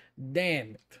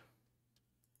 Damn it.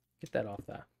 Get that off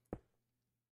that.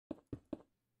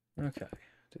 Okay.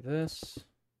 Do this.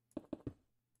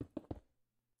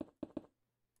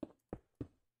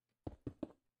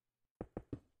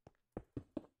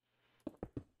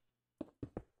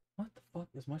 What the fuck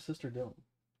is my sister doing?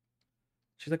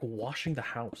 She's like washing the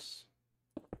house.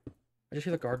 I just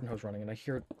hear the garden hose running and I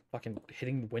hear it fucking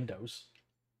hitting windows.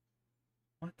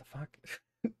 What the fuck?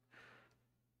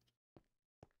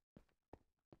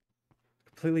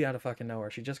 Completely out of fucking nowhere.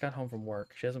 She just got home from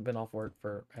work. She hasn't been off work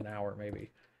for an hour,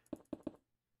 maybe.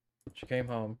 She came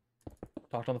home,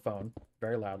 talked on the phone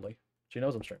very loudly. She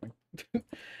knows I'm streaming.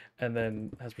 And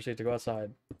then has proceeded to go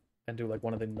outside and do like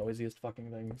one of the noisiest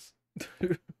fucking things.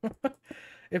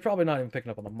 It's probably not even picking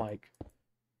up on the mic.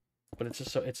 But it's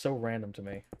just it's so random to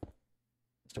me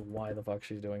as to why the fuck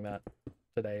she's doing that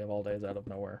today of all days out of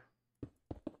nowhere.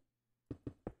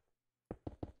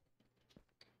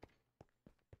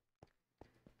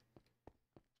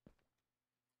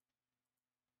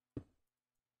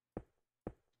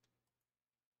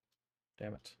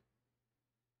 Damn it.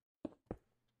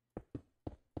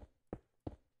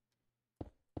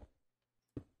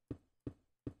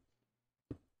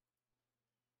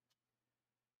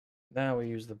 Now we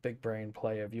use the big brain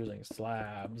play of using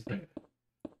slabs. Could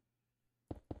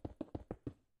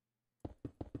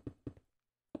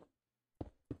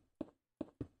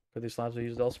these slabs be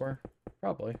used elsewhere?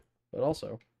 Probably. But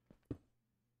also,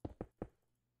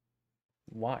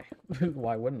 why?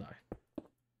 Why wouldn't I?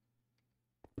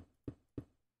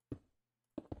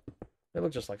 They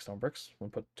look just like stone bricks when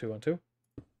put 2 on 2.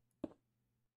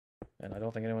 And I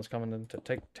don't think anyone's coming in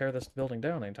to tear this building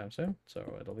down anytime soon, so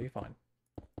it'll be fine.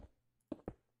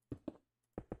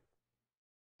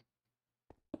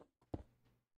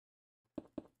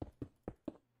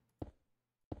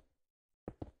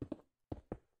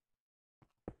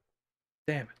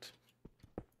 Damn it.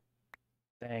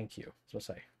 Thank you. I was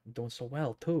gonna say, I'm doing so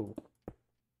well too.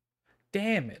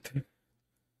 Damn it.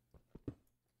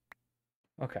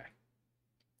 Okay.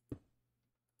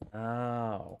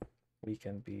 Now we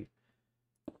can be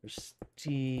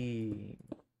pristine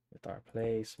with our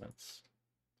placements.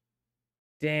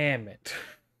 Damn it.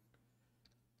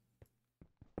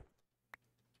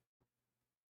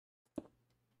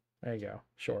 There you go.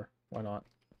 Sure. Why not?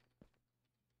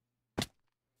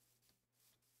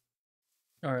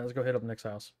 Alright, let's go hit up Nick's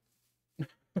house.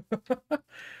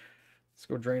 Let's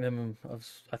go drain him of...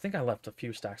 I think I left a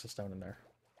few stacks of stone in there.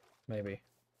 Maybe.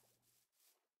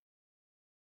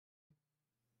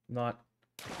 Not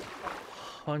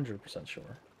 100%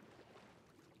 sure.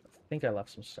 I think I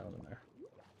left some stone in there.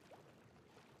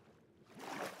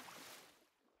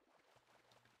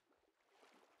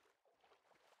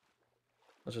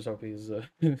 Let's just hope he's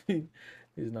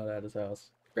he's not at his house.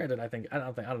 Granted, I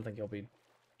don't think he'll be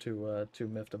too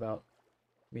miffed about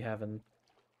me having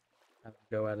to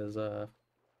go at his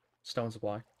stone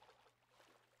supply.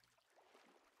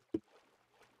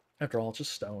 After all, it's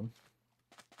just stone.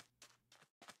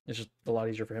 It's just a lot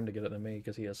easier for him to get it than me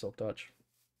because he has Silk Touch.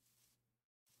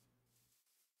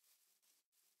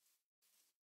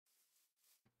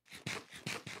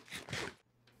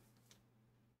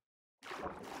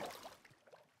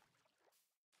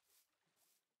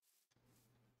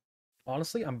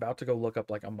 Honestly, I'm about to go look up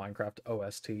like a Minecraft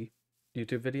OST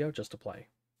YouTube video just to play.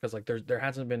 Because like there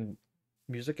hasn't been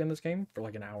music in this game for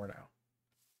like an hour now.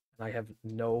 And I have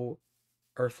no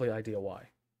earthly idea why.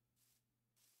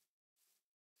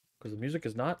 Because the music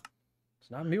is not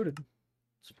muted.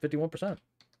 It's 51%.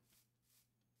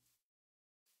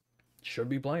 Should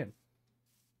be playing.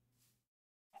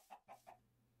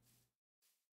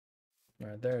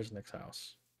 Alright, there's Nick's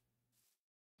house.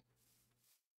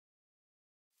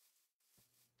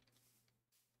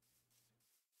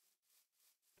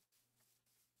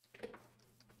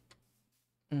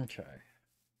 Okay.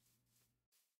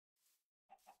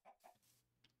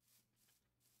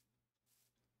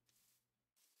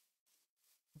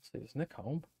 Let's see, is Nick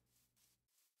home?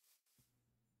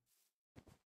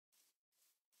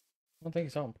 I don't think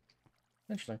he's home.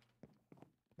 Interesting.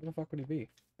 Where the fuck would he be?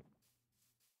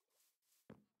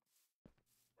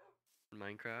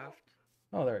 Minecraft.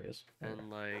 Oh, there he is.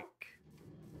 And like,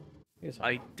 He is home.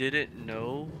 I didn't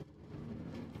know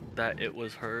that it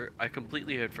was her. I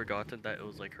completely had forgotten that it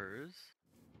was like hers.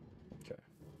 Okay.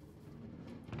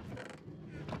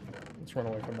 Let's run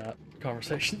away from that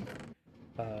conversation.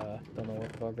 Don't know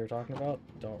what the fuck they're talking about.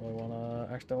 Don't really want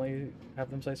to accidentally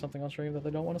have them say something on stream that they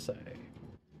don't want to say.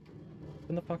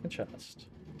 In the fucking chest.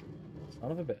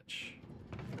 Son of a bitch.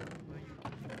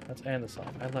 That's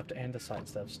andesite. I left andesite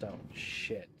instead of stone.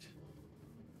 Shit.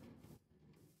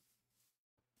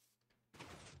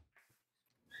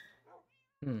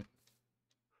 Hmm.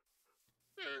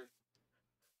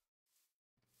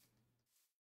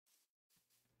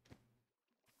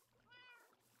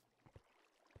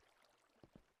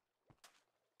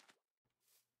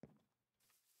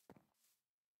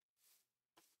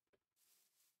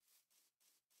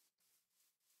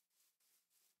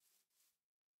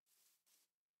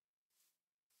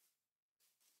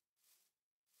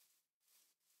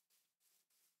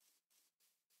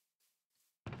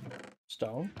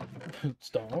 Stone?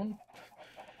 Stone?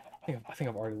 I think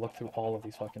I've already looked through all of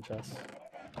these fucking chests.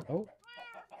 Oh.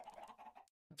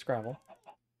 That's gravel.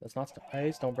 That's not stone.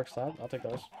 Hey, stone brick slab. I'll take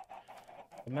those.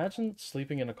 Imagine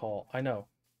sleeping in a call. I know.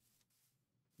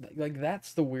 Like,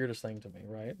 that's the weirdest thing to me,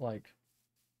 right? Like,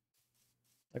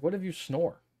 what if you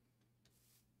snore?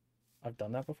 I've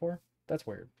done that before. That's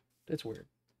weird. It's weird.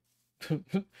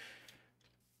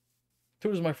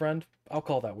 Tutor's my friend. I'll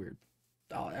call that weird.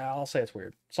 I'll say it's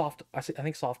weird. Soft. I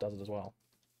think Soft does it as well.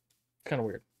 It's kind of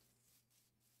weird.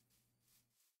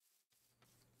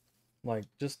 Like,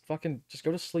 just go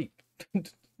to sleep.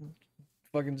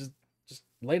 Fucking just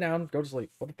lay down, go to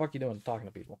sleep. What the fuck are you doing talking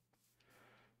to people?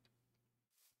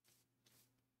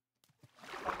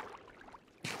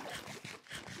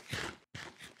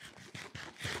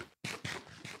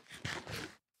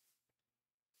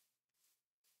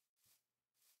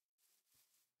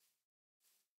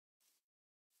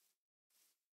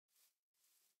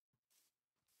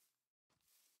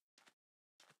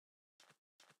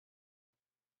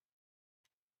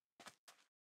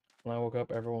 When I woke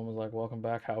up, everyone was like, welcome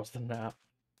back, how was the nap?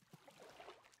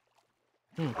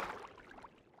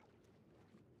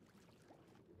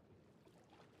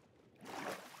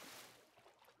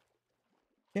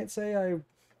 Can't say I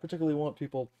particularly want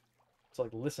people to,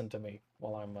 like, listen to me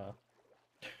while I'm,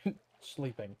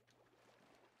 sleeping.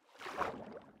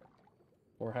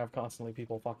 Or have constantly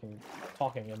people fucking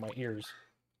talking in my ears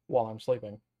while I'm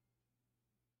sleeping.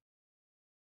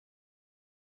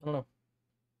 I don't know.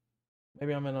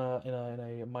 Maybe I'm in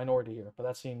a minority here, but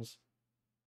that seems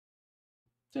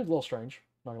a little strange,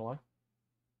 not gonna lie.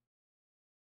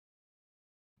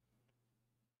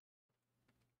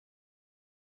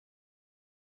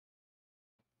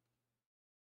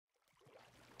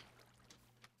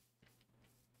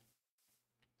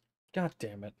 God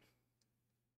damn it.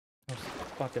 I was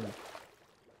fucking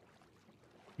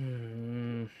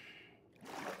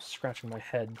scratching my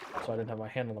head so I didn't have my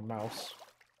hand on the mouse.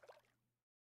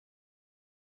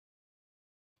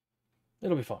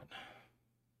 It'll be fine.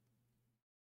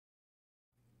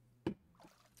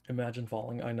 Imagine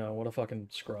falling. I know, what a fucking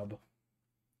scrub.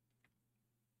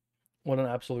 What an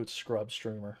absolute scrub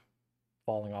streamer.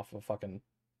 Falling off of a fucking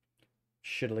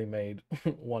shittily made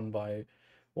one by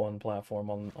one platform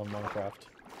on Minecraft.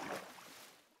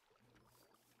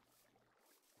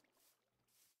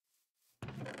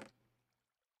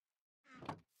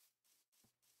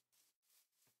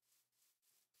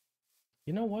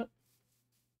 You know what?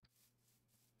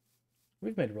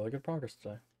 We've made really good progress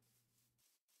today.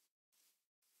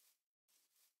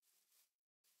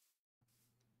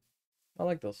 I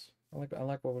like this. I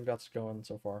like what we've got going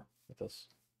so far with this.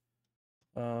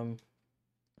 There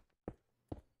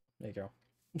you go.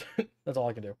 That's all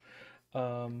I can do.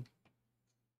 I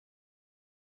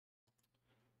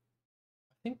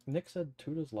think Nick said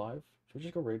Tuda's live. Should we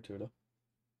just go raid Tuda?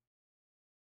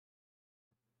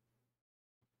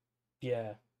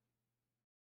 Yeah.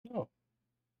 Oh,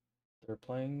 they're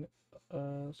playing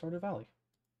Stardew Valley.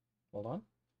 Hold on.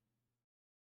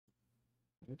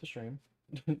 Mute the stream.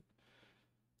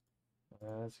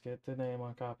 Let's get the name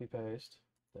on copy paste.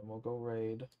 Then we'll go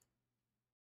raid.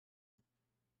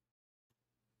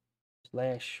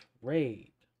 Slash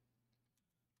raid.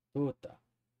 Tuta.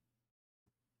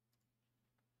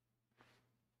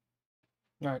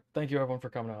 Alright, thank you everyone for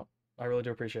coming out. I really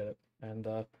do appreciate it, and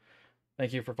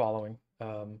thank you for following.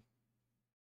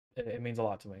 It means a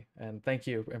lot to me, and thank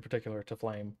you in particular to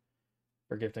Flame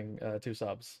for gifting 2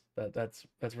 subs. That's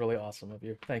really awesome of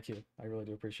you. Thank you. I really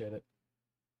do appreciate it.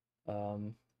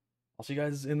 I'll see you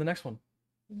guys in the next one.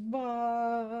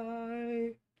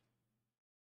 Bye.